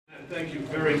Thank you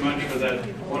very much for that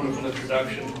wonderful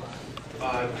introduction.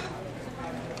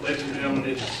 Ladies and gentlemen,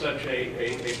 it's such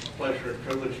a pleasure and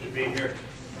privilege to be here.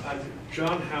 Dr.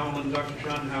 John Howland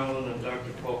and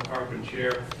Dr. Paul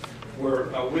Carpentier were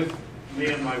with me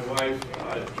and my wife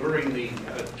during the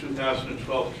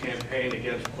 2012 campaign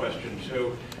against Question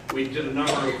 2. We did a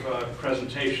number of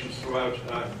presentations throughout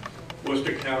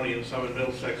Worcester County and some in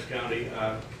Middlesex County.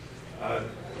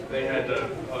 They had a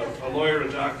lawyer,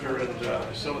 a doctor, and a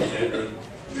facilitator.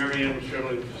 Mary Ann was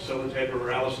generally the facilitator,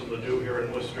 or Allison Ledoux here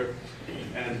in Worcester.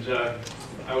 And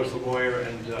I was the lawyer,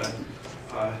 and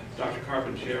Dr.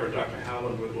 Carpentier or Dr.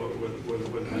 Howland with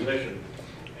the physician.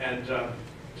 And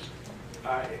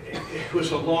it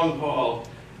was a long haul,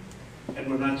 and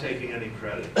we're not taking any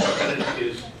credit. Credit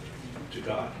is to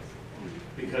God.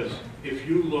 Because if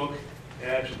you look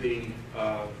at the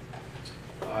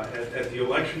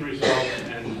election results,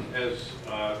 and as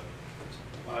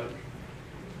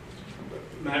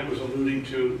Matt was alluding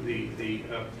to, the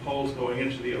polls going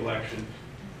into the election,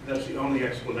 that's the only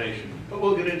explanation. But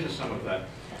we'll get into some of that.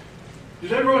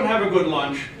 Does everyone have a good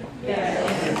lunch? Yes.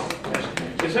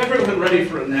 Is everyone ready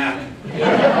for a nap?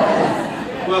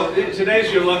 Yes. Well,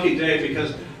 today's your lucky day,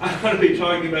 because I'm going to be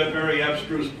talking about very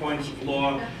abstruse points of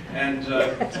law and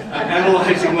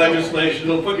analyzing legislation.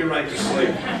 It'll put you right to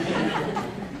sleep.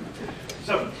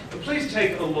 So please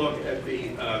take a look at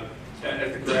the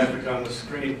graphic on the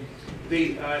screen.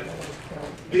 These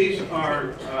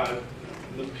are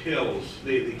the pills,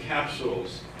 the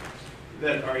capsules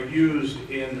that are used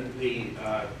in the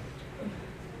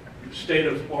state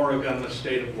of Oregon, the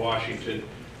state of Washington.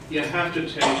 You have to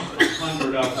take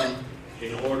 100 of them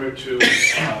in order to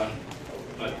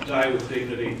die with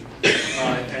dignity.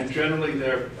 And generally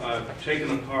they're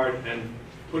taken apart and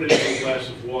put into a glass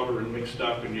of water and mixed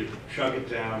up, and you chug it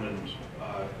down, and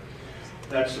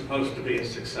that's supposed to be a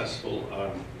successful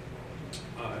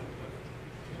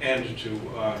end to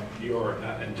your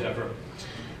endeavor.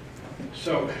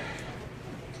 So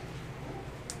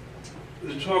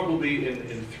the talk will be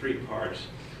in three parts.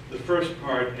 The first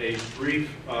part, a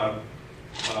brief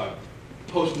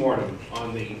post-mortem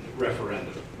on the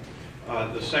referendum.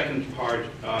 The second part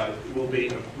will be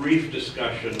a brief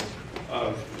discussion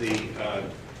of the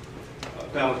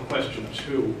ballot question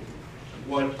 2,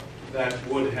 what that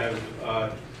would have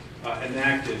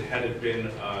enacted had it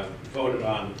been voted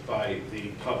on by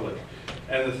the public.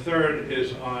 And the third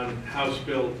is on House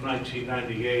Bill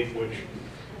 1998, which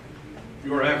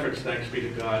your efforts, thanks be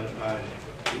to God,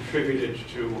 contributed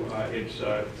to its,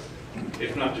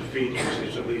 if not defeat,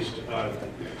 it's at least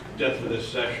death of this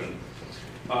session.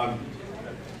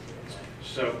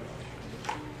 So,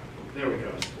 there we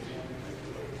go.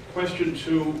 Question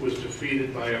 2 was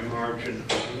defeated by a margin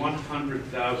of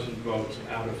 100,000 votes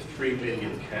out of 3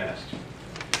 million cast.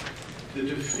 The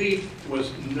defeat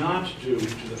was not due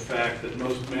to the fact that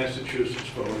most Massachusetts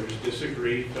voters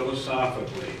disagree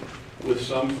philosophically with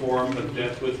some form of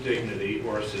death with dignity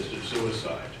or assisted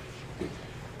suicide.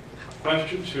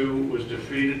 Question 2 was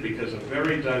defeated because a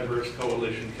very diverse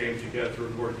coalition came together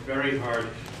and worked very hard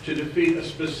to defeat a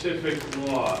specific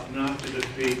law, not to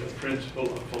defeat a principle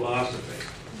of philosophy.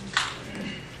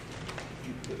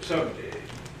 So,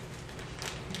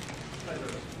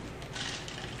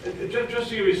 just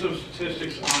to give you some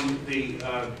statistics on the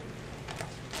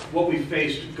what we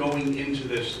faced going into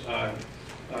this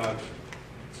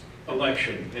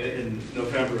election in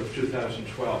November of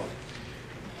 2012.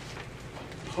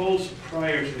 Polls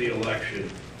prior to the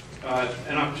election,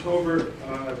 in October,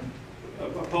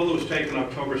 a poll that was taken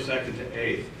October 2nd to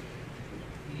 8th,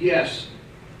 yes,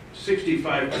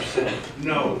 65%,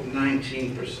 no,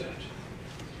 19%.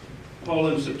 Poll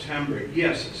in September,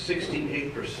 yes,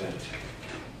 68%.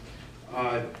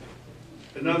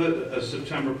 Another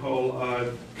September poll,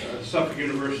 Suffolk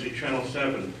University Channel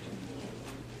 7,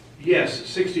 yes,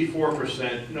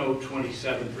 64%, no,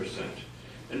 27%.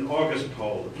 An August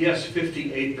poll, yes,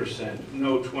 58%,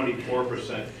 no,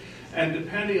 24%. And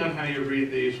depending on how you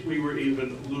read these, we were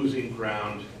even losing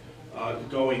ground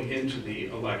going into the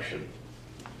election.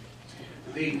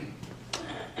 The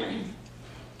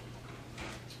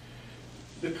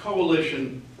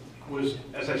coalition was,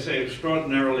 as I say,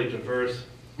 extraordinarily diverse.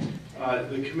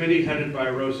 The committee headed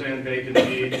by Roseanne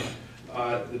Bacon-Mead,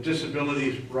 the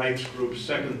disabilities rights group,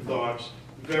 Second Thoughts,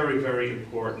 very, very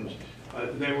important.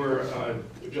 They were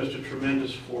just a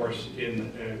tremendous force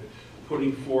in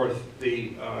putting forth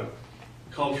the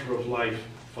culture of life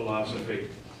philosophy.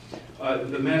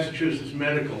 The Massachusetts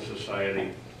Medical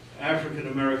Society, African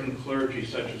American clergy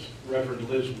such as Reverend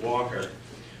Liz Walker,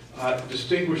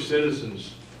 distinguished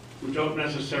citizens who don't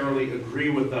necessarily agree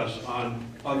with us on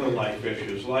other life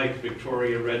issues, like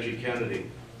Victoria Reggie Kennedy.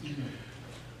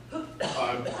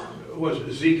 Was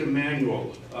Zeke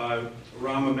Emanuel,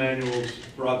 Rahm Emanuel's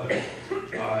brother,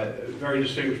 very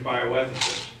distinguished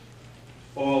bioethicist,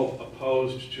 all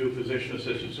opposed to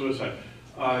physician-assisted suicide.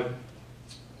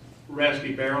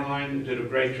 Rasky Berline did a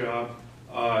great job.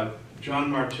 John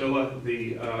Martilla,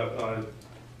 the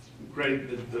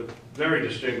very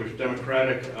distinguished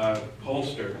Democratic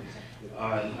pollster,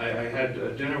 I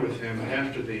had dinner with him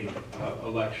after the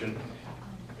election.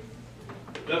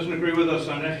 Doesn't agree with us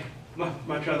on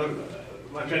much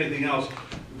anything else.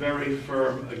 Very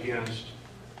firm against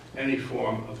any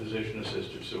form of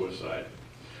physician-assisted suicide.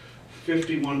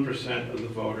 51% of the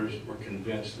voters were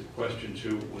convinced that question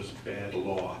 2 was bad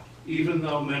law, even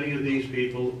though many of these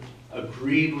people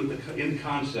agreed with in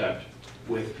concept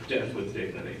with death with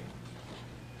dignity.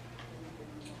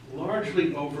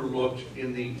 Largely overlooked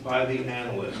by the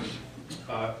analysts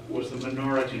was the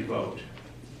minority vote.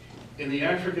 In the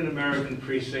African American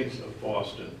precincts of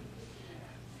Boston,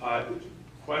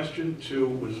 question 2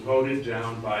 was voted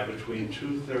down by between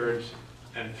 2/3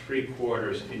 and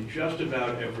 3/4 in just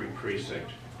about every precinct.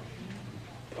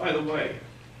 By the way,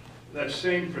 that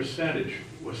same percentage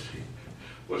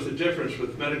was the difference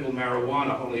with medical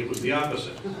marijuana, only it was the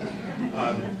opposite.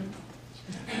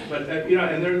 But you know,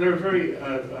 and there are very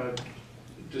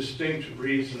distinct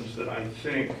reasons that I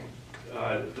think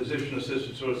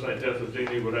physician-assisted suicide, death with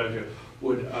dignity, whatever,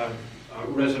 would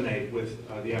resonate with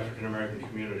the African American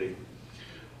community.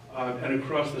 And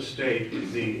across the state,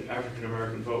 the African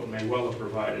American vote may well have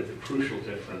provided the crucial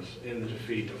difference in the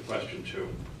defeat of question 2.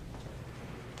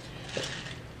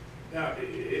 Now,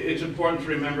 it's important to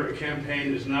remember a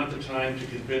campaign is not the time to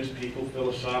convince people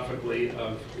philosophically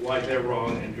of why they're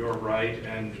wrong and you're right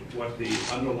and what the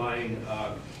underlying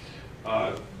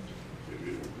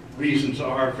reasons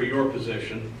are for your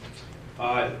position.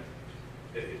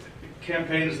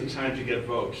 Campaign is the time to get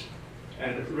votes.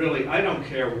 And really, I don't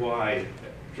care why,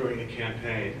 during a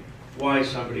campaign, why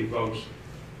somebody votes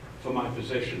for my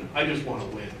position. I just want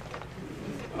to win.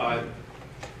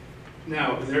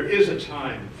 Now, there is a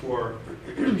time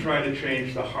to try to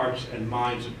change the hearts and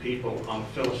minds of people on a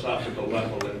philosophical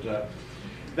level, and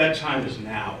that time is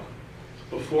now,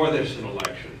 before there's an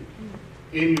election,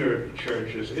 in your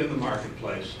churches, in the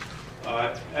marketplace,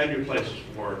 at your places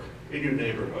of work, in your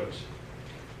neighborhoods.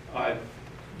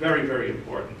 Very, very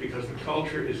important, because the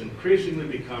culture is increasingly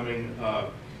becoming,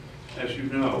 as you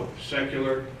know,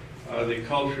 secular. The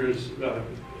culture is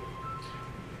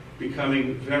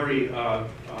becoming very,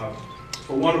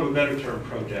 for want of a better term,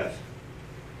 pro-death.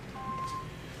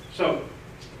 So,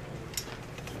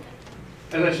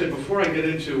 as I said, before I get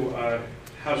into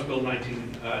House Bill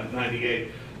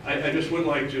 1998, I just would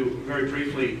like to very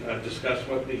briefly discuss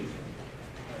what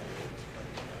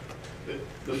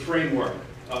the framework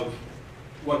of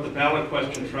what the ballot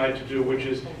question tried to do, which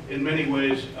is in many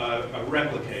ways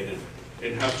replicated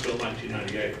in House Bill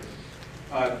 1998.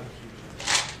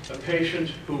 A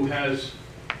patient who has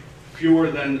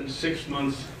fewer than 6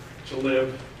 months to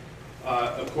live,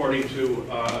 according to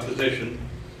a physician,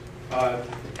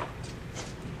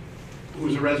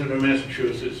 who's a resident of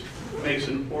Massachusetts, makes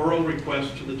an oral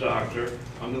request to the doctor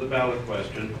under the ballot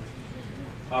question.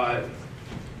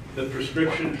 The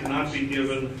prescription cannot be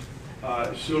given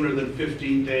sooner than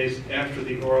 15 days after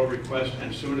the oral request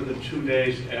and sooner than 2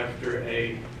 days after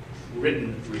a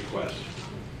written request.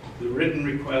 The written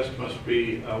request must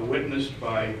be witnessed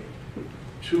by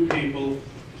 2 people,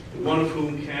 one of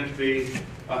whom can't be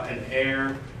an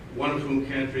heir, one of whom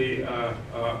can't be a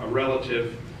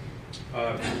relative.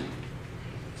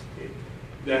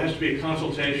 There has to be a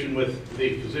consultation with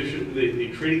the physician, the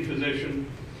treating physician,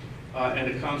 and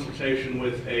a consultation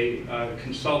with a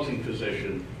consulting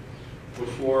physician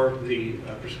before the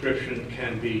prescription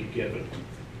can be given.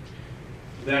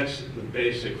 That's the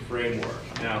basic framework.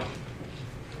 Now,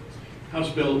 House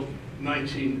Bill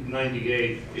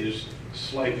 1998 is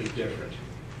slightly different.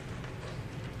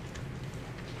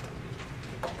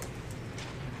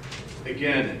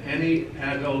 Again, any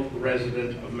adult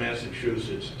resident of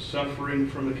Massachusetts suffering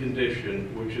from a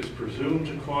condition which is presumed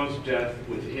to cause death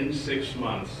within 6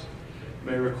 months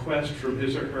may request from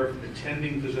his or her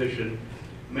attending physician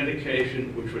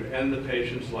medication which would end the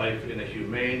patient's life in a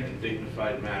humane and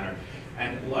dignified manner.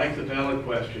 And like the ballot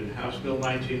question, House Bill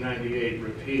 1998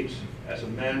 repeats as a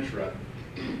mantra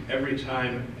every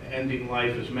time ending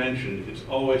life is mentioned. It's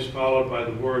always followed by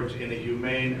the words "in a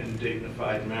humane and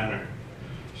dignified manner."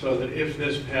 So that if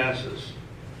this passes,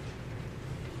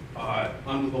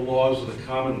 under the laws of the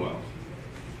Commonwealth,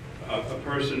 a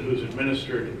person who's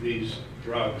administered these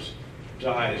drugs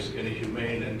dies in a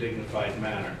humane and dignified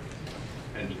manner.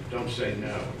 and don't say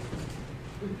no.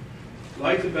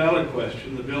 Like the ballot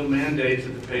question, the bill mandates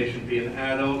that the patient be an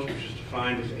adult, which is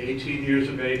defined as 18 years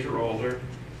of age or older,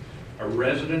 a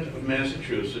resident of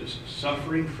Massachusetts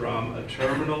suffering from a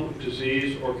terminal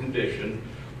disease or condition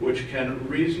which can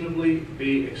reasonably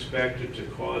be expected to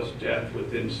cause death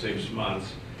within 6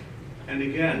 months, and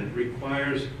again,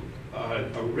 requires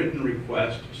a written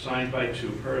request signed by 2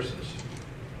 persons.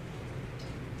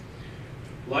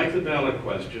 Like the ballot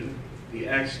question, the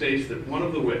Act states that one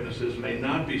of the witnesses may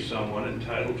not be someone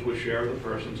entitled to a share of the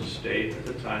person's estate at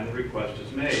the time the request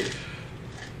is made,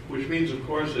 which means, of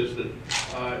course, is that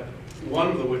one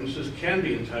of the witnesses can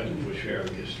be entitled to a share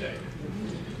of the estate.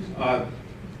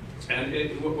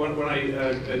 When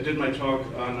I did my talk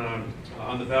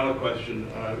on the ballot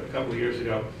question a couple of years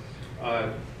ago,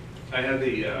 I had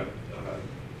the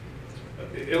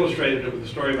illustrated it with a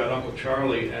story about Uncle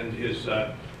Charlie and his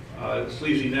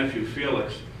sleazy nephew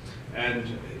Felix,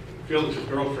 and Felix's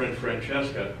girlfriend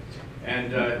Francesca.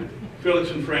 And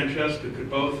Felix and Francesca could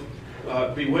both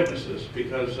be witnesses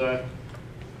because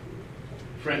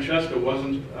Francesca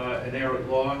wasn't an heir at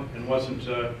law and wasn't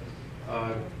a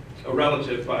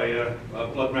relative by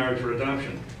blood marriage or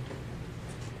adoption.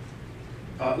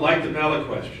 Like the ballot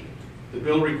question, the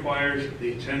bill requires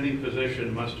the attending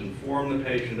physician must inform the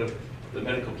patient of the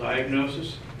medical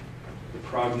diagnosis, the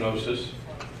prognosis,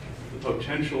 the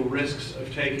potential risks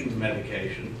of taking the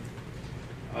medication,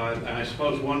 and I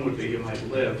suppose one would be you might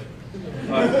live,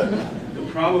 the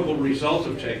probable result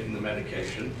of taking the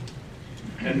medication,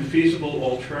 and feasible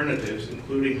alternatives,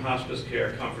 including hospice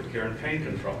care, comfort care, and pain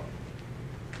control.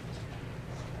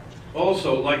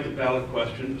 Also, like the ballot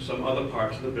question, some other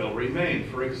parts of the bill remain.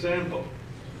 For example,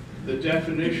 the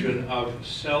definition of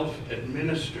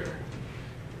self-administer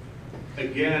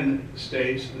again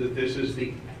states that this is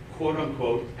the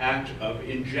quote-unquote act of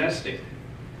ingesting,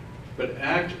 but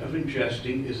act of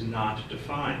ingesting is not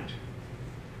defined.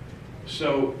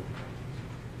 So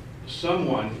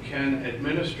someone can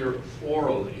administer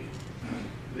orally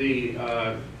the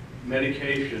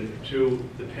medication to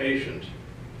the patient,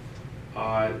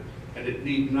 and it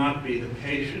need not be the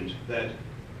patient that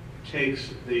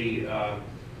takes the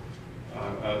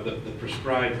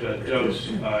prescribed dose,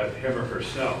 him or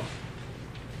herself.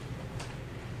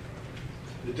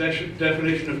 The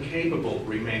definition of capable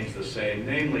remains the same,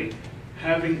 namely,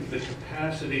 having the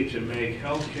capacity to make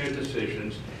healthcare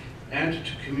decisions and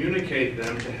to communicate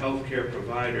them to healthcare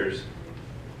providers,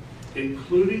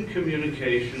 including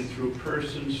communication through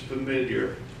persons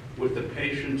familiar with the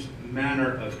patient's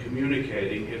manner of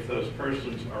communicating if those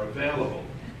persons are available.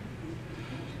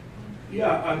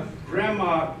 Yeah,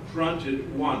 Grandma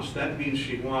grunted once. That means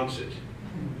she wants it.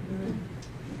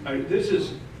 This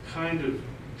is kind of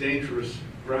dangerous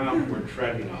ground we're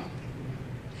treading on.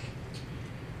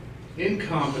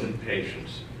 Incompetent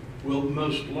patients will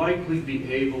most likely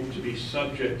be able to be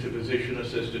subject to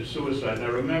physician-assisted suicide.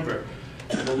 Now remember,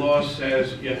 the law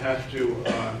says you have to,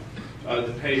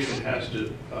 the patient has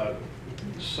to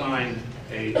sign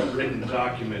a written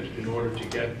document in order to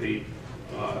get the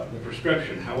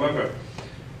prescription. However,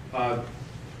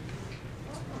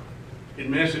 in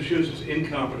Massachusetts,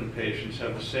 incompetent patients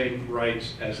have the same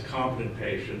rights as competent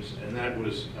patients, and that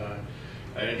was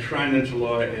enshrined into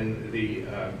law in the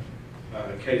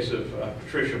case of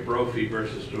Patricia Brophy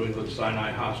versus New England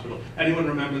Sinai Hospital. Anyone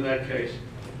remember that case?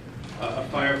 A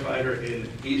firefighter in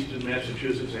Easton,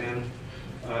 Massachusetts, Anne?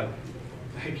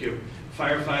 Thank you.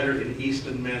 Firefighter in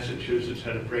Easton, Massachusetts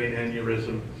had a brain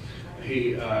aneurysm.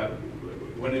 He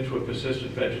went into a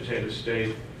persistent vegetative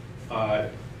state.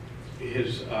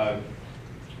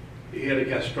 He had a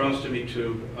gastrostomy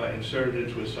tube inserted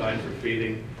into his side for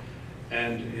feeding,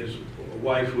 and his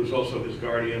wife, who was also his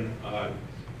guardian,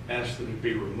 asked that it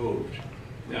be removed.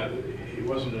 Now, he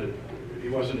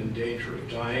wasn't in danger of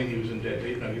dying. He was in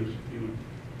he would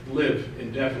live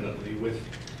indefinitely with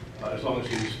as long as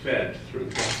he was fed through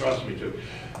the gastrostomy tube.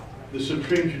 The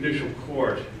Supreme Judicial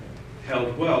Court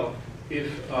held, well, if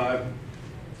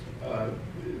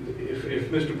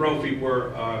Mr. Brophy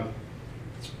were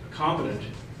competent,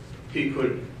 he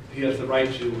has the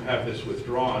right to have this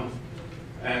withdrawn,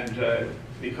 and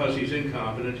because he's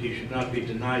incompetent, he should not be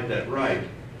denied that right.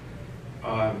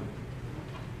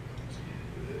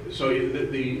 So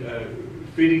the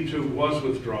feeding tube was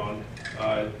withdrawn.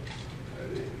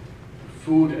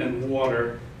 Food and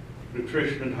water,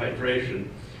 nutrition and hydration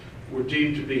were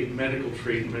deemed to be medical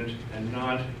treatment and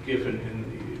not given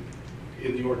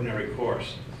in the ordinary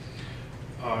course.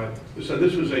 So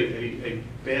this was a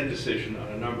bad decision on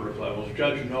a number of levels.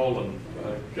 Judge Nolan,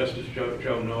 Justice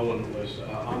Joe Nolan, was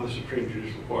on the Supreme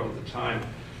Judicial Court at the time,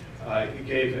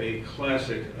 gave a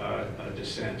classic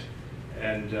dissent,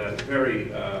 and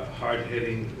very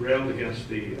hard-hitting, railed against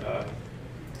the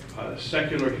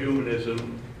secular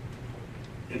humanism,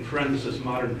 in parenthesis,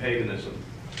 modern paganism,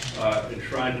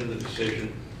 enshrined in the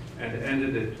decision, and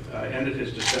ended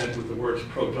his dissent with the words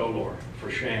pro dolor, for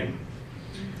shame.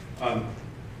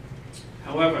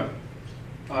 However,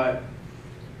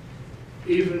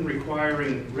 even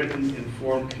requiring written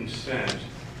informed consent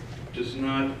does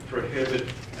not prohibit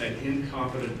an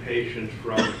incompetent patient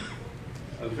from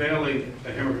availing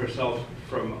him or herself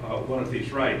from one of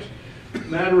these rights.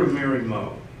 Matter of Mary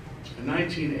Moe, a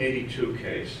 1982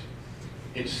 case,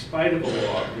 in spite of a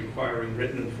law requiring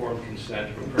written informed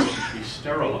consent for a person to be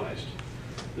sterilized,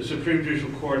 the Supreme Judicial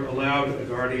Court allowed a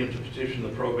guardian to petition the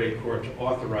probate court to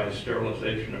authorize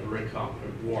sterilization of her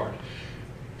incompetent ward.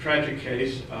 Tragic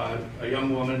case, a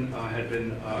young woman had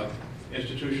been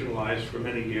institutionalized for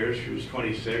many years. She was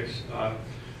 26,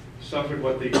 suffered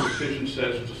what the decision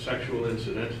says was a sexual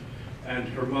incident, and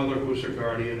her mother, who was her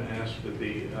guardian, asked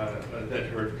that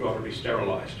her daughter be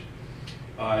sterilized.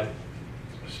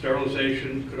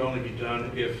 Sterilization could only be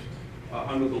done if,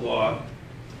 under the law,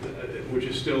 which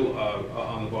is still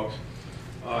on the books,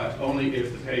 only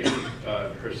if the patient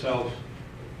herself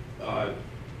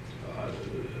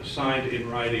signed in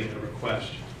writing a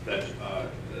request that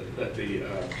the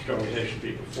sterilization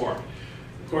be performed.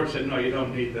 The court said, no, you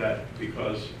don't need that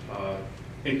because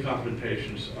incompetent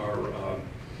patients are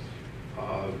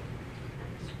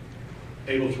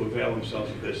able to avail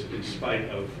themselves of this in spite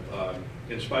of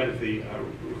the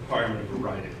requirement of a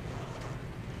writing.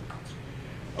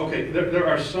 Okay, there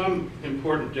are some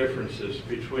important differences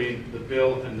between the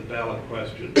bill and the ballot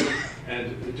question,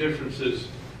 and the differences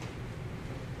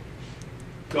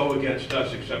go against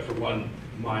us except for one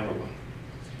minor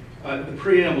one. The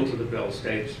preamble to the bill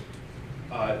states,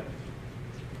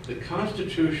 the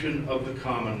Constitution of the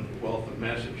Commonwealth of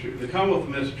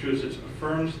Massachusetts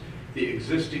affirms the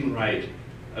existing right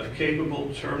of capable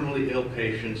terminally ill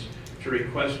patients to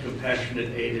request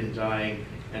compassionate aid in dying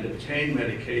and obtain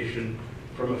medication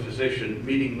from a physician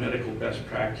meeting medical best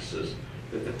practices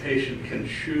that the patient can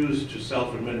choose to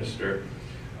self-administer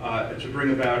to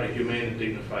bring about a humane and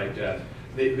dignified death.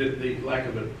 The lack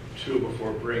of a "to"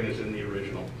 before "bring" is in the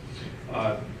original.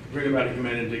 Bring about a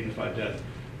humane and dignified death.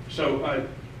 So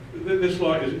this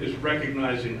law is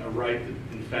recognizing a right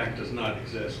that in fact does not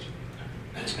exist,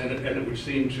 and it would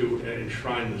seem to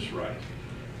enshrine this right.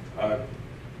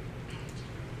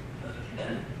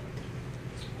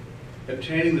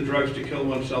 Obtaining the drugs to kill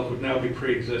oneself would now be a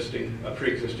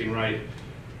pre-existing right.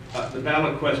 The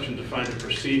ballot question defines a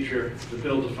procedure. The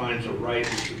bill defines a right,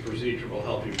 which the procedure will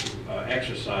help you to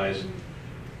exercise.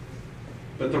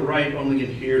 But the right only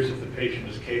adheres if the patient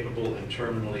is capable and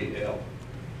terminally ill.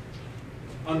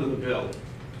 Under the bill,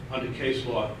 under case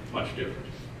law, much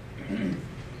different.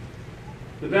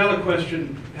 The ballot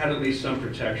question had at least some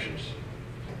protections.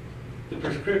 The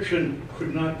prescription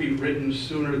could not be written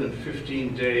sooner than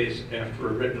 15 days after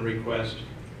a written request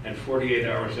and 48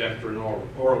 hours after an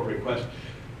oral request.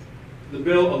 The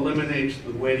bill eliminates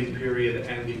the waiting period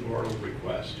and the oral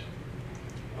request.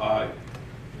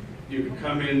 You can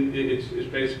come in, it's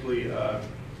basically,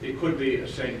 it could be a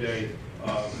same-day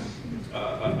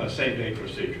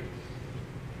procedure.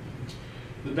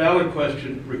 The ballot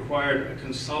question required a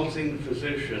consulting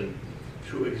physician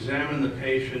to examine the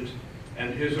patient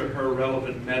and his or her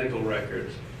relevant medical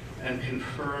records and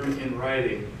confirm in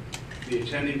writing the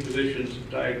attending physician's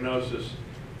diagnosis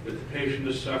that the patient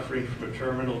is suffering from a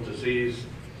terminal disease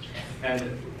and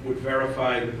would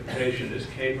verify that the patient is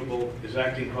capable, is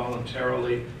acting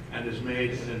voluntarily, and has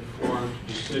made an informed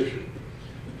decision.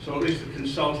 So at least the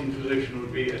consulting physician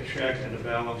would be a check and a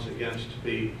balance against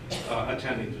the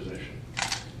attending physician.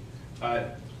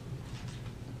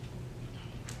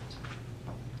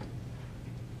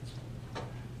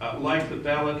 Like the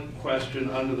ballot question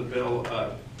under the bill,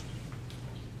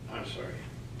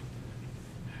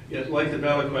 Yes, like the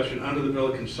ballot question under the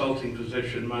bill, a consulting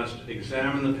physician must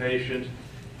examine the patient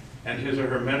and his or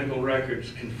her medical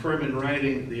records, confirm in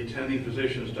writing the attending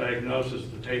physician's diagnosis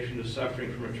that the patient is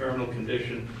suffering from a terminal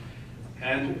condition,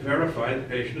 and verify the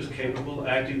patient is capable,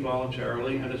 acting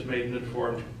voluntarily, and has made an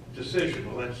informed decision.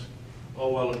 Well, that's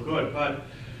all well and good, but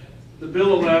the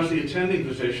bill allows the attending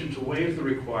physician to waive the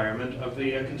requirement of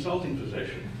the consulting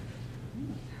physician.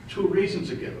 Two reasons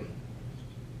are given.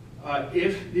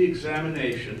 If the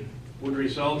examination would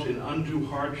result in undue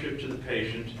hardship to the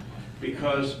patient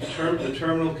because the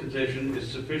terminal condition is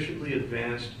sufficiently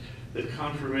advanced that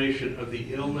confirmation of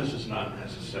the illness is not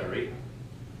necessary,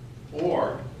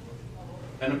 or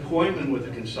An appointment with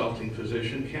a consulting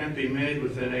physician can't be made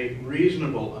within a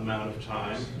reasonable amount of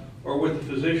time or with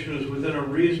the physician who is within a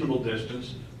reasonable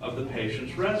distance of the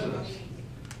patient's residence.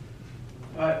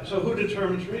 So who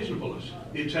determines reasonableness?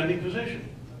 The attending physician.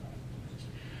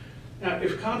 Now,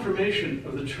 if confirmation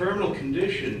of the terminal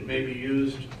condition may be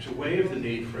used to waive the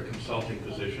need for a consulting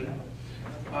physician,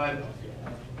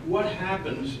 what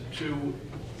happens to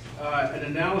an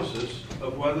analysis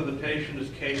of whether the patient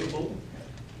is capable,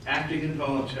 acting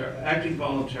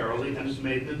voluntarily, and has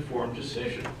made an informed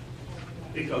decision?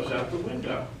 It goes out the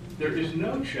window. There is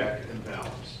no check and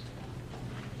balance.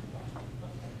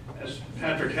 As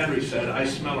Patrick Henry said, I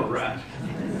smell a rat.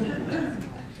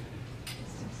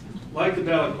 Like the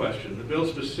ballot question, the bill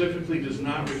specifically does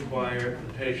not require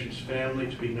the patient's family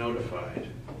to be notified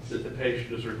that the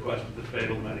patient has requested the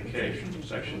fatal medication,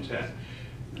 Section 10.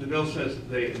 The bill says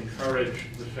that they encourage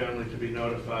the family to be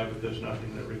notified, but there's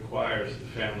nothing that requires the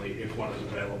family, if one is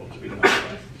available, to be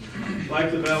notified.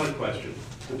 Like the ballot question,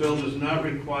 the bill does not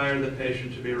require the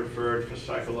patient to be referred for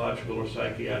psychological or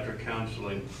psychiatric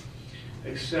counseling,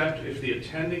 except if the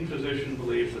attending physician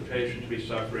believes the patient to be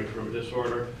suffering from a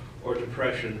disorder or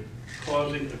depression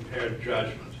causing impaired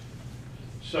judgment.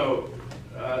 So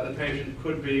the patient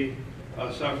could be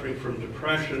suffering from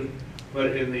depression,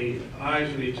 but in the eyes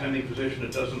of the attending physician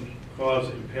it doesn't cause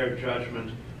impaired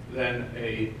judgment, then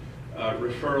a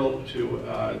referral to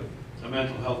a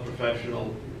mental health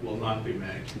professional will not be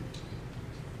made.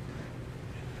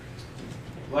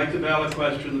 Like the ballot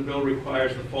question, the bill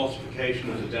requires the falsification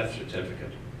of the death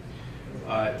certificate.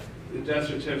 The death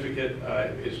certificate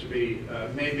is to be,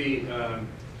 may be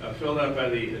filled out by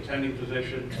the attending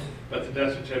physician, but the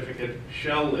death certificate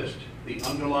shall list the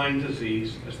underlying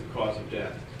disease as the cause of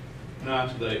death,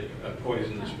 not the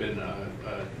poison that's been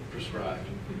prescribed.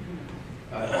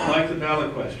 Like the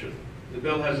ballot question, the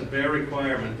bill has a bare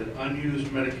requirement that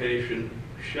unused medication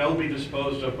shall be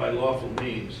disposed of by lawful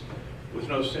means with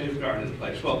no safeguard in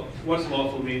place. Well, what's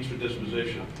lawful means for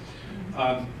disposition?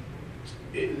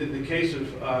 In the case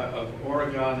of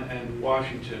Oregon and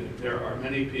Washington, there are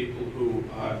many people who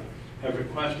have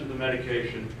requested the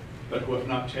medication but who have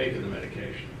not taken the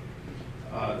medication.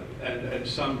 And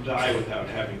some die without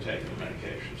having taken the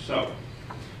medication. So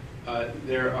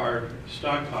there are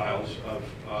stockpiles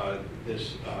of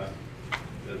this, I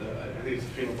think it's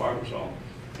phenobarbital,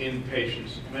 in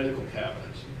patients' medical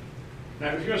cabinets.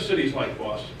 Now, if you're cities like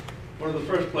Boston, one of the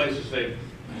first places a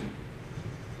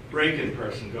break-in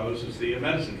person goes is the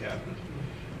medicine cabinet.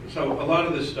 So a lot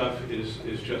of this stuff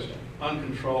is just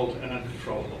uncontrolled and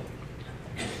uncontrollable.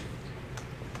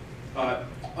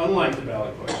 Unlike the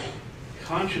ballot question,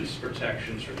 conscience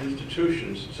protections for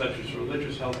institutions such as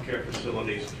religious healthcare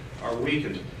facilities are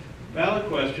weakened. Ballot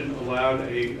question allowed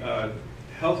a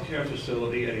healthcare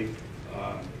facility,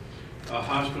 a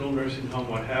hospital, nursing home,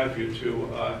 what have you,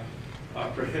 to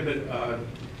prohibit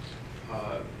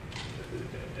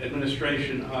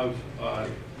administration of the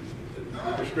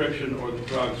prescription or the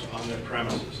drugs on their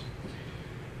premises.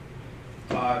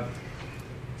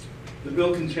 The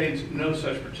bill contains no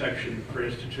such protection for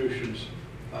institutions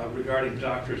regarding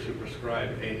doctors who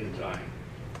prescribe aid in dying.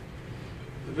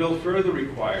 The bill further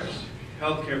requires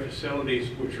healthcare facilities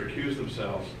which recuse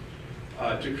themselves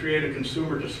to create a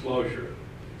consumer disclosure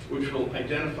which will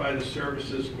identify the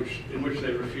services in which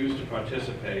they refuse to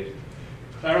participate,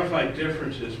 clarify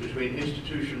differences between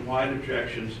institution-wide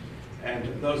objections and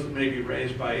those that may be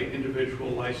raised by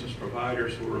individual licensed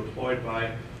providers who are employed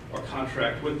by or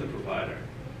contract with the provider.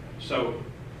 So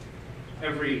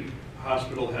every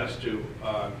hospital has to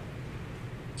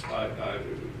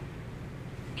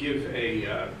give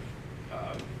a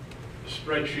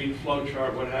spreadsheet, flow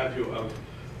chart, what have you,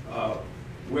 of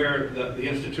where the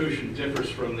institution differs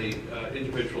from the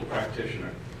individual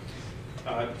practitioner.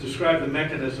 Describe the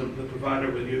mechanism the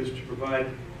provider will use to provide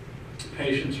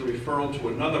patients a referral to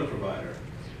another provider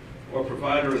or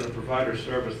provider in the provider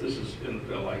service. This is in the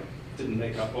bill. I didn't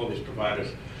make up all these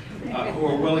providers who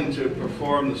are willing to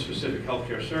perform the specific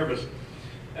healthcare service,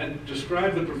 and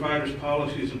describe the provider's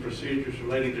policies and procedures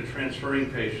relating to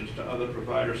transferring patients to other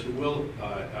providers who will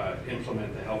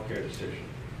implement the healthcare decision.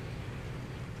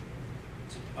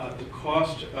 The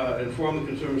cost, inform the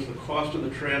consumers the cost of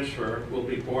the transfer will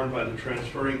be borne by the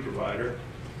transferring provider,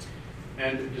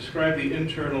 and describe the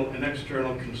internal and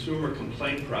external consumer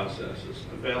complaint processes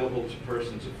available to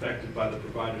persons affected by the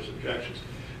provider's objections.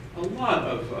 A lot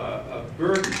of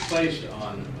burden placed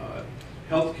on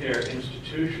healthcare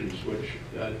institutions which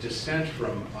dissent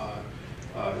from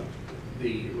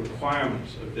the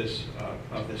requirements of this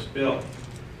bill.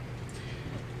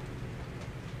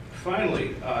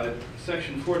 Finally,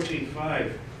 Section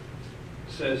 14.5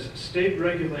 says, state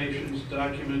regulations,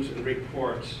 documents, and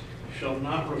reports shall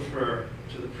not refer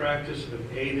to the practice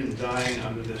of aid in dying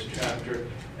under this chapter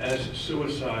as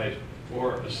suicide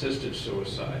or assisted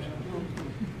suicide.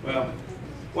 Well,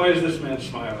 why is this man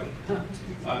smiling?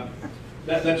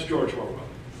 That's George Orwell.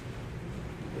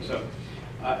 So,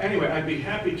 anyway, I'd be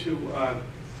happy to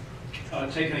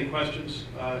take any questions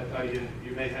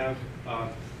you may have.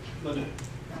 Linda?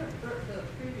 The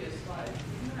previous slide,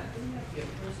 didn't that be a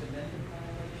First Amendment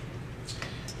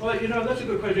violation? Well, you know, that's a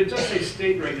good question. It does say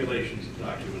state regulations and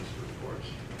documents and reports.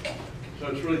 So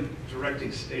it's really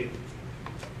directing state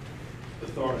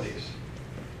authorities.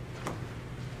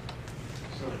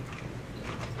 So,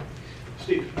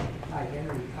 Steve. Hi,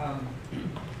 Henry.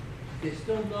 There's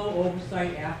still no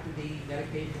oversight after the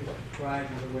medication is prescribed.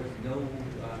 In other words, no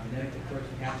medical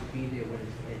person has to be there when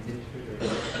it's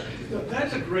administered. Or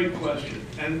That's a great question,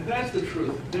 and that's the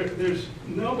truth. There's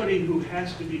nobody who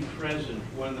has to be present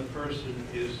when the person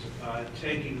is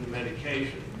taking the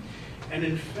medication. And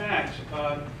in fact,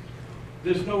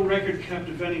 there's no record kept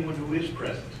of anyone who is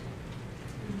present.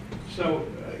 So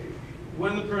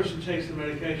when the person takes the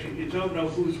medication, you don't know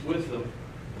who's with them,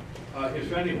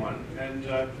 if anyone. And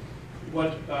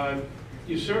what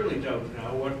you certainly don't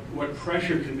know what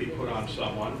pressure can be put on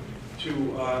someone to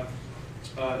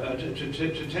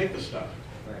take the stuff.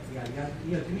 Right. Yeah.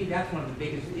 You know, to me, that's one of the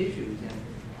biggest issues. And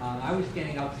I was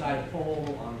standing outside a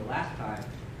poll on the last time,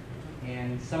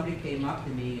 and somebody came up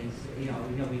to me and said,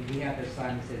 we had this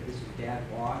sign that said this is bad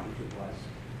law, which it was.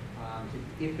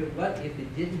 If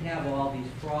it didn't have all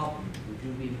these problems, would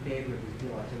you be in favor of this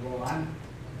bill? I said, well,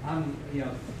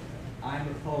 I'm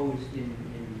opposed in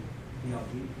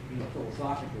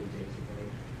philosophically, basically,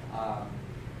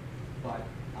 but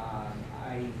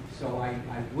I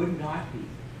would not be.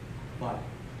 But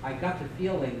I got the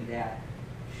feeling that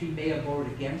she may have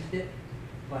voted against it,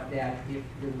 but that if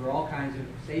there were all kinds of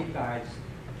safeguards,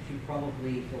 she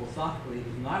probably philosophically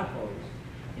was not opposed.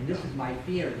 And this is my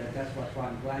fear that's what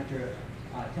I'm glad you're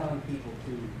telling people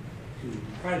to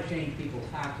try to change people's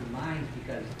hearts and minds,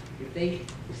 because it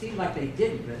seemed like they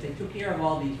didn't, but if they took care of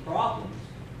all these problems,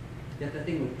 that the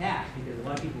thing would pass, because a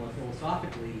lot of people are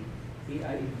philosophically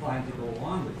inclined to go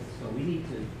along with it. So we need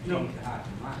to change the hearts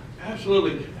and minds.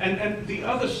 Absolutely. And the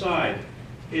other side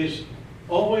is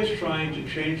always trying to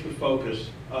change the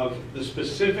focus of the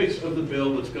specifics of the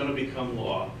bill that's going to become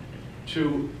law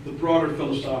to the broader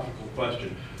philosophical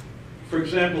question. For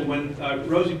example, when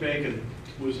Rosie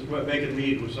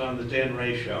Bacon-Mead was on the Dan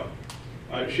Ray show,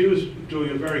 she was doing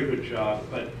a very good job,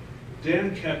 but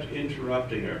Dan kept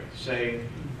interrupting her, saying,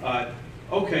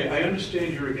 okay, I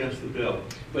understand you're against the bill,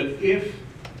 but if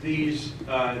these,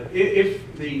 if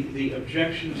the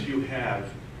objections you have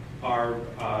are,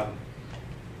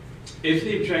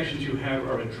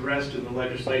 addressed in the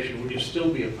legislation, would you still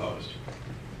be opposed?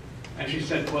 And she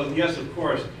said, well, yes, of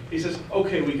course. He says,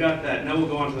 okay, we got that. Now we'll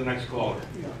go on to the next caller.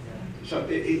 So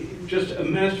just a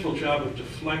masterful job of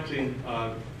deflecting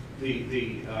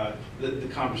the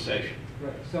conversation.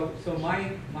 Right. So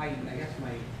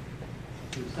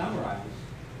to summarize,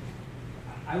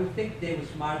 I would think they were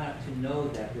smart enough to know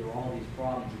that there were all these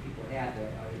problems that people had,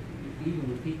 even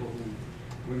with people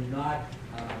who were not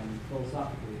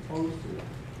philosophically opposed to it.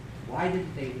 Why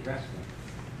didn't they address them?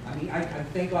 I mean, I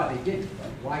thank God they didn't, but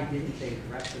why didn't they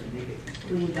address them and make it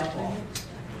cleaned up all this?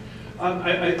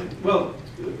 Well,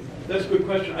 that's a good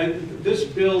question. This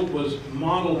bill was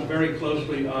modeled very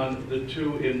closely on the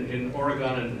two in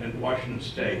Oregon and Washington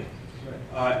State.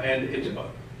 Right. And it's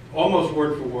almost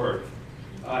word for word.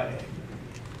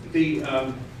 The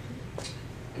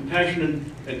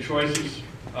Compassion and Choices,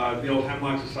 the old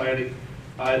Hemlock Society,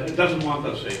 it doesn't want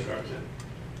those safeguards in.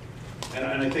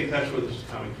 And I think that's where this is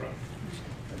coming from.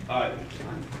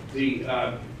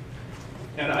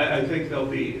 And I think they'll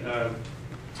be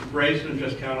brazen and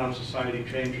just count on society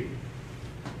changing.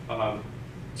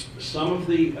 Some of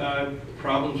the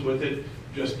problems with it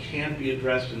just can't be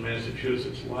addressed in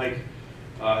Massachusetts, like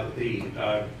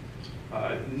the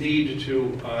need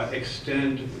to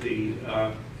extend the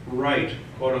right,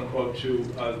 quote unquote, to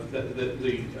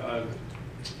the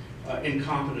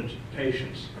incompetent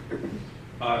patients.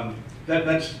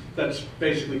 That's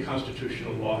basically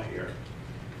constitutional law here.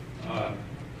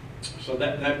 So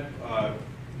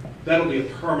that'll be a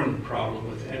permanent problem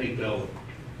with any bill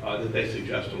that they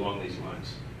suggest along these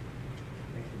lines.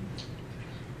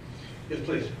 Yes,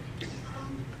 please.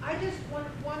 I just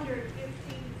wondered if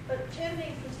the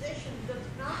attending physician does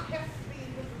not have to be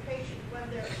with the patient when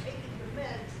they're taking the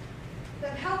meds,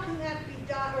 then how can that be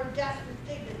done, or death with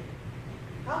dignity?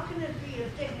 How can it be a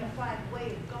dignified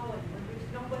way of going when there's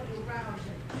nobody around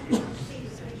to see the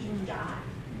patient die?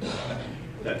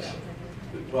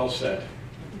 Well said.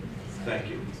 Thank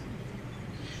you.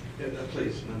 Yeah,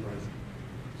 please, Member.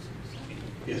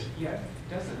 Yes. Yeah,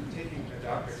 doesn't a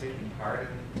doctor taking part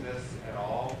in this at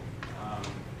all,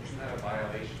 isn't that a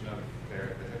violation of the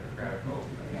Hippocratic Oath?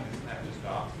 I mean, isn't that just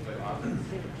opposite?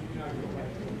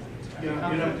 How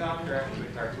can a doctor actually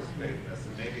participate in this?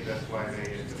 And maybe that's why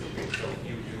they anticipate so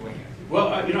few doing it. Well,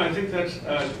 I think that's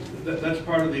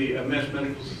part of the Mass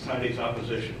Medical Society's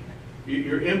opposition.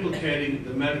 You're implicating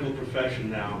the medical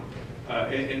profession now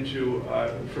into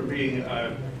from being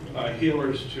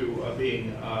healers to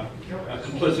being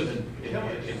complicit in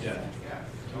death. Yeah,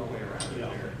 no way around it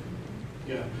there.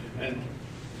 Yeah, and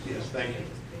yes, thank you.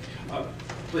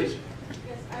 Please.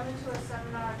 Yes, I went to a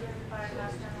seminar given by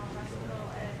Mass General Hospital,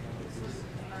 and this was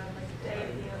like the day of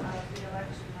the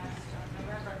election last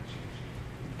November.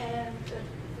 And the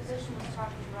physician was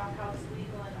talking about how it's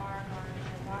legal in Oregon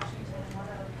and Washington. And one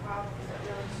of the problems that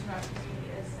really struck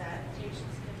me is that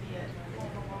patients can be at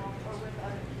home alone or with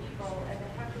other people, and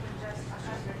they have to ingest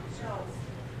 100 pills,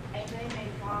 and they may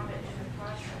vomit in the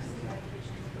process. The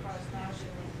medication can cause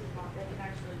nausea, they can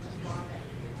actually just vomit.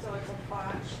 So it's a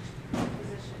botched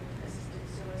physician-assisted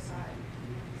suicide.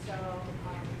 So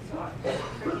I'm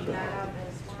just bringing that up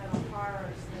as one of the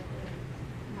horrors that could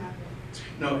happen.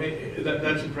 No,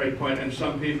 that's a great point, and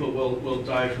some people will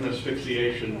die from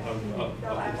asphyxiation of the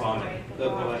vomit.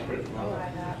 They'll aspirate the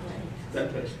vomit.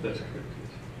 That's correct.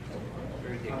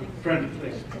 Brendan,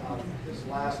 please. This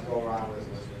last go-around was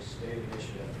a state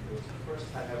initiative. It was the first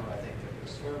time ever, I think, that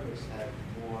conservatives had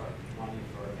more money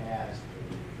for ads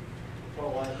than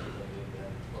pro-life people did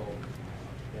than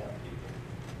pro-death people.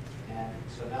 And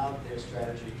so now their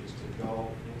strategy is to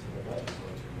go into the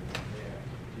legislature and there.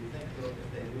 Do you think that if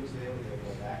they lose there, they'll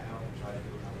go back out and try to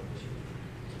do another issue?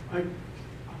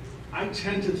 I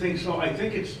tend to think so. I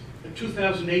think it's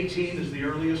 2018 is the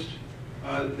earliest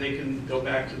they can go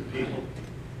back to the people.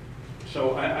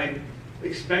 So I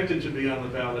expect it to be on the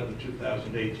ballot in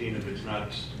 2018 if it's not,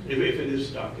 if it is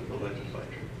stopped at the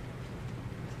legislature.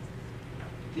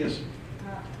 Yes.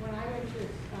 When I went to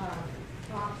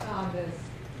talks on this,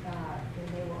 and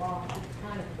they were all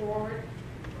kind of forward,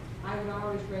 I would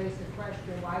always raise the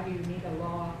question, why do you need a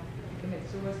law to commit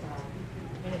suicide?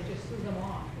 And it just threw them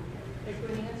off. They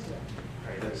couldn't answer it.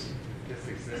 Right, this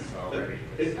exists already.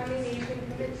 I mean, you can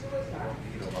commit suicide.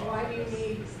 Why do you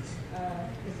need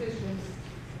physicians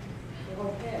to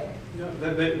okay? No,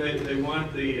 they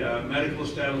want the medical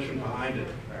establishment behind it.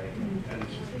 Right. And,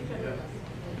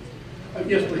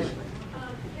 yes, please.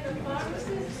 Can a pharmacist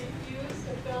refuse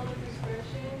to fill the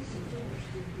prescriptions?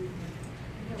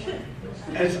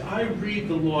 As I read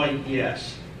the law,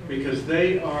 yes, because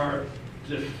they are,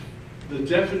 the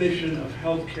definition of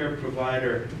healthcare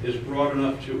provider is broad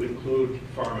enough to include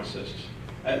pharmacists,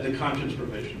 the conscience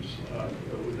provisions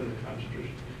within the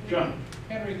Constitution. John?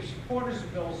 Henry, the supporters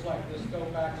of bills like this go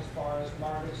back as far as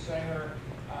Margaret Sanger,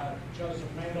 Joseph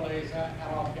Mengele,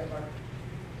 Adolf Hitler.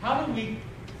 How do we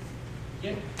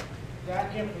get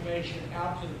that information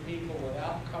out to the people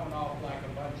without coming off like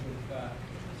a bunch of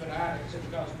fanatics?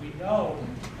 Because we know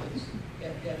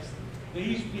it's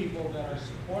these people that are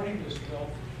supporting this bill.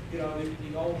 You know,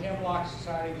 the old Hemlock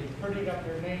Society, they printed up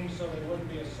their names so they wouldn't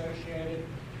be associated.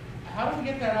 How do we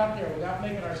get that out there without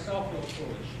making ourselves feel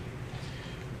foolish?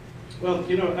 Well,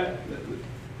 you know,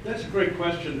 that's a great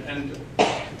question, and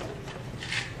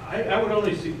I would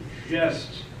only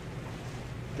suggest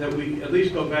that we at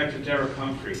least go back to Derek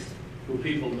Humphrey, who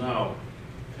people know,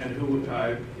 and who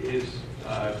is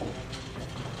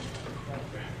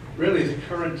really the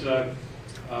current,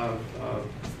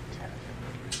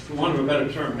 for want of a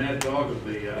better term, mad dog of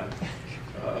the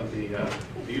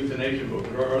euthanasia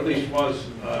movement, or at least was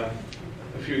a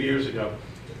few years ago.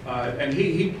 And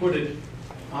he put it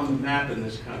on the map in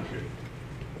this country.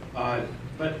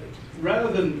 But rather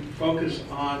than focus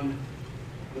on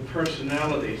the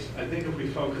personalities, I think if we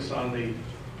focus on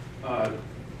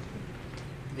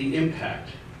the impact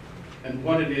and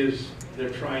what it is they're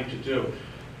trying to do.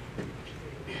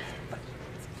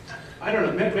 I don't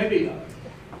know, maybe,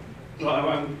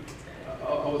 well,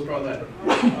 I'll withdraw that.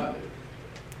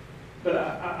 But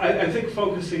I think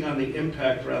focusing on the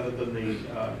impact rather than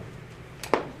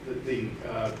the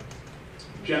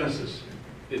genesis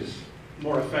is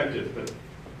more effective, but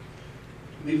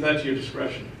leave that to your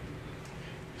discretion.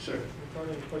 Sir.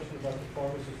 Regarding the question about the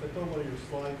pharmacist, I thought one of your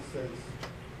slides says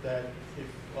that if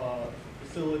a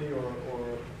facility or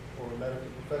a medical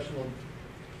professional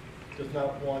does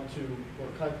not want to, or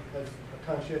has a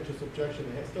conscientious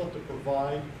objection, they still have to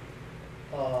provide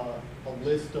a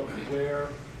list of where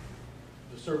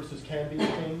the services can be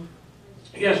obtained.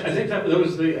 Yes, I think that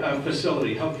was the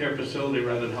facility, healthcare facility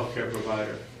rather than healthcare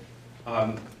provider.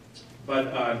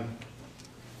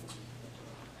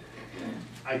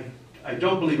 I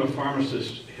don't believe a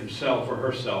pharmacist himself or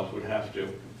herself would have to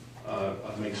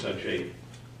make such a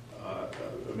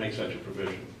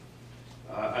provision.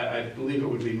 I believe it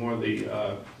would be more the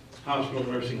hospital,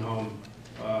 nursing home,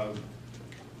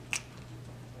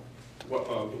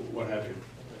 what have you.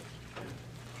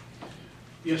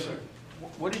 Yes, sir.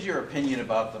 What is your opinion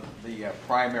about the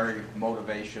primary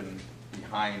motivation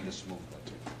behind this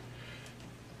movement?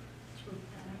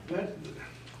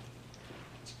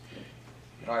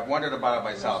 I've wondered about it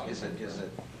myself. Is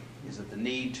it the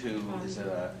need to? Is it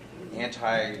a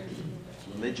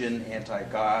anti-religion,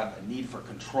 anti-God, a need for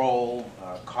control,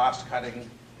 cost-cutting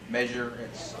measure?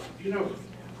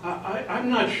 I'm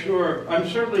not sure. I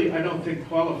don't think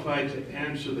qualified to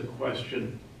answer the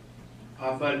question.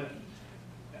 But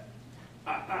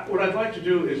what I'd like to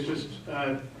do is just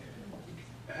have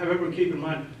everyone keep in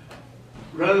mind,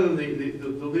 rather than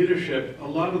the leadership, a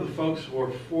lot of the folks who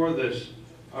are for this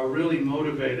are really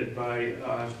motivated by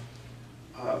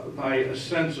a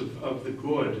sense of the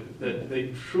good, that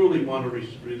they truly want to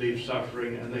relieve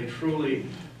suffering, and they truly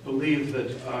believe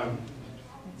that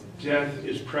death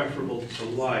is preferable to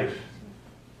life.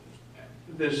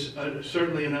 There's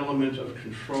certainly an element of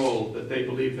control, that they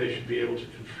believe they should be able to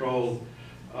control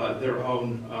their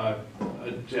own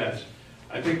death.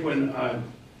 I think when,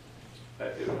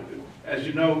 as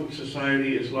you know,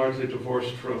 society is largely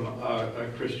divorced from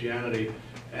Christianity,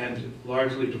 and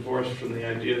largely divorced from the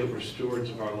idea that we're stewards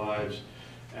of our lives,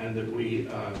 and that we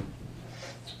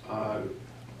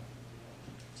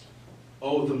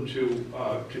owe them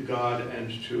to God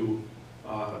and to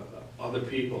other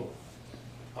people.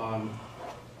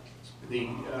 The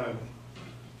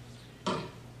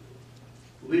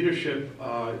leadership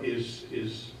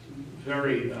is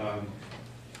very, I'm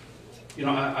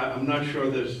not sure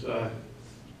there's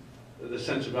the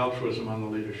sense of altruism on the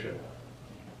leadership.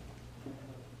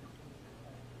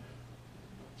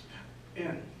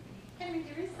 Ann. Henry,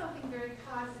 there is something very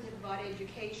positive about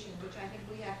education, which I think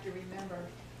we have to remember.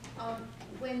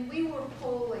 When we were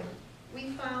polling,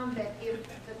 we found that if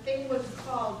the thing was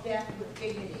called death with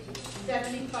dignity,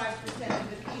 75% of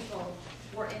the people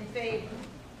were in favor.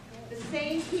 The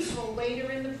same people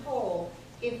later in the poll,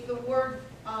 if the word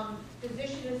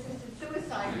physician-assisted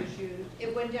suicide was used,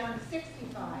 it went down to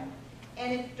 65.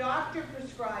 And if doctor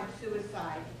prescribed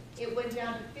suicide, it went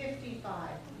down to 55.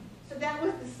 So that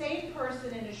was the same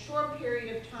person in a short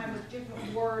period of time with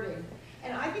different wording.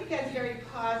 And I think that's very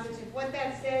positive. What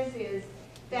that says is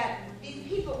that these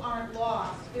people aren't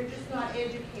lost. They're just not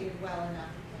educated well enough.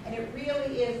 And it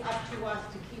really is up to us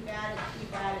to keep at it,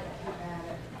 keep at it, keep at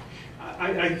it.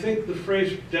 I think the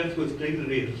phrase "death with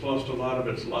dignity" has lost a lot of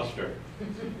its luster,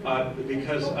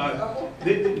 because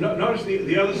notice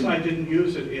the other side didn't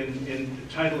use it in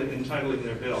titling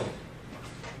their bill.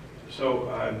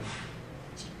 So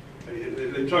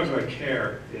it talks about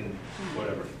care in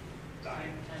whatever.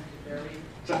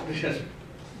 Yes,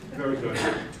 very good.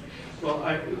 Well,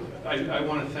 I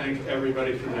want to thank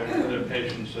everybody for their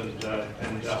patience and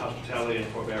hospitality and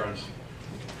forbearance.